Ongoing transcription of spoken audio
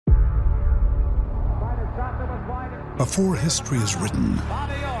Before history is written,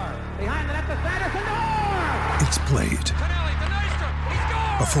 it's played.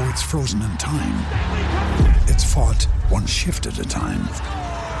 Before it's frozen in time, it's fought one shift at a time.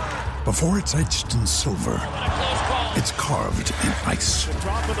 Before it's etched in silver, it's carved in ice.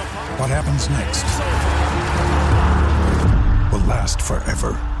 What happens next will last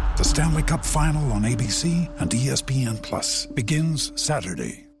forever. The Stanley Cup Final on ABC and ESPN Plus begins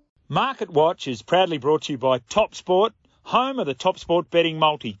Saturday. Market Watch is proudly brought to you by Top Sport, home of the Top Sport betting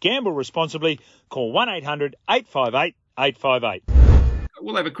multi. Gamble responsibly. Call 1-800-858-858.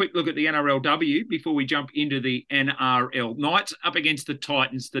 We'll have a quick look at the NRLW before we jump into the NRL. Knights up against the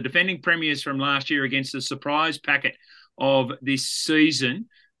Titans, the defending premiers from last year against the surprise packet of this season.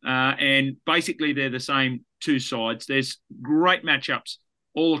 And basically they're the same two sides. There's great matchups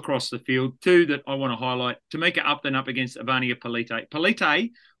all across the field. Two that I want to highlight. Tamika Upton up against Ivania Polite.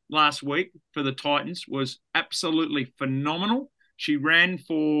 Polite last week for the Titans was absolutely phenomenal. She ran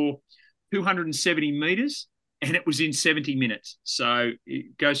for 270 metres and it was in 70 minutes. So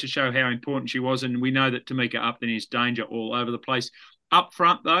it goes to show how important she was. And we know that Tamika Upton is danger all over the place. Up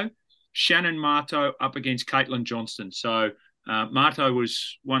front, though, Shannon Marto up against Caitlin Johnston. So Marto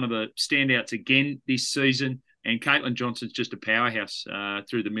was one of the standouts again this season. And Caitlin Johnston's just a powerhouse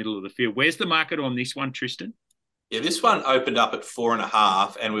through the middle of the field. Where's the market on this one, Tristan? Yeah, this one opened up at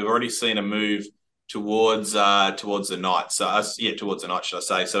 4.5, and we've already seen a move towards the Knights. Towards the Knights, should I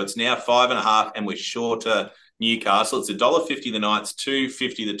say? So it's now 5.5, and we're shorter Newcastle. It's $1.50 the Knights,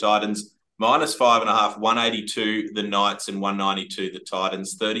 $2.50 the Titans, minus 5.5, 182 the Knights, and 192 the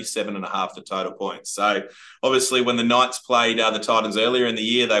Titans, 37.5 the total points. So obviously, when the Knights played the Titans earlier in the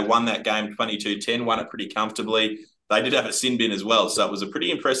year, they won that game 22-10, won it pretty comfortably. They did have a sin bin as well, so it was a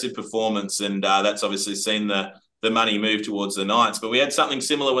pretty impressive performance, and that's obviously seen the money move towards the Knights. But we had something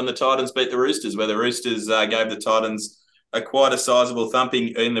similar when the Titans beat the Roosters, where the Roosters gave the Titans quite a sizable thumping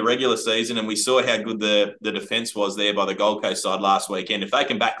in the regular season, and we saw how good the defence was there by the Gold Coast side last weekend. If they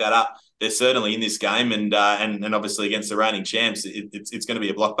can back that up, they're certainly in this game, and obviously against the reigning champs, it's going to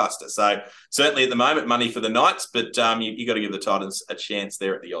be a blockbuster. So certainly at the moment, money for the Knights, but you got to give the Titans a chance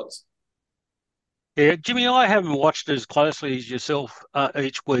there at the odds. Yeah, Jimmy, I haven't watched as closely as yourself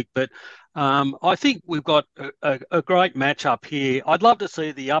each week, but I think we've got a great matchup here. I'd love to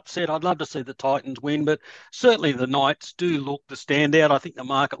see the upset. I'd love to see the Titans win, but certainly the Knights do look the standout. I think the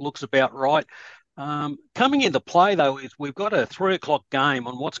market looks about right. Coming into play, though, is we've got a 3:00 game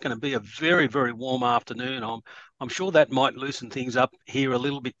on what's going to be a very, very warm afternoon. I'm sure that might loosen things up here a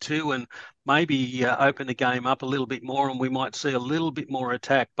little bit too, and maybe open the game up a little bit more, and we might see a little bit more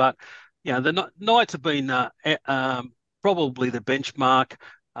attack. But the Knights have been probably the benchmark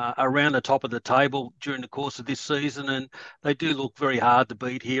around the top of the table during the course of this season, and they do look very hard to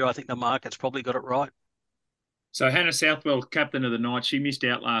beat here. I think the market's probably got it right. So Hannah Southwell, captain of the Knights, she missed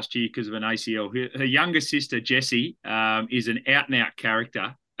out last year because of an ACL. Her younger sister, Jessie, is an out-and-out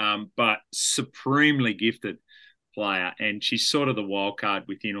character, but supremely gifted player, and she's sort of the wild card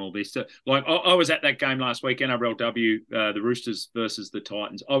within all this. So, like I was at that game last week, NRLW, the Roosters versus the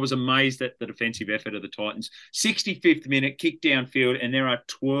Titans. I was amazed at the defensive effort of the Titans. 65th minute, kick downfield, and there are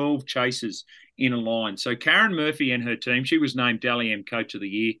 12 chasers in a line. So Karen Murphy and her team, she was named Dally M Coach of the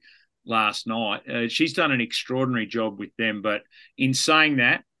Year last night. She's done an extraordinary job with them. But in saying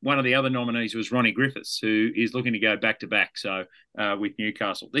that, one of the other nominees was Ronnie Griffiths, who is looking to go back-to-back with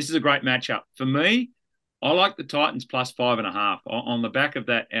Newcastle. This is a great matchup. For me, I like the Titans plus 5.5 on the back of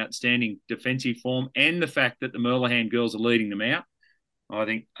that outstanding defensive form and the fact that the Merlihan girls are leading them out. I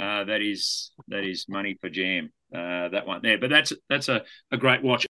think that is money for jam, that one there. But that's a great watch.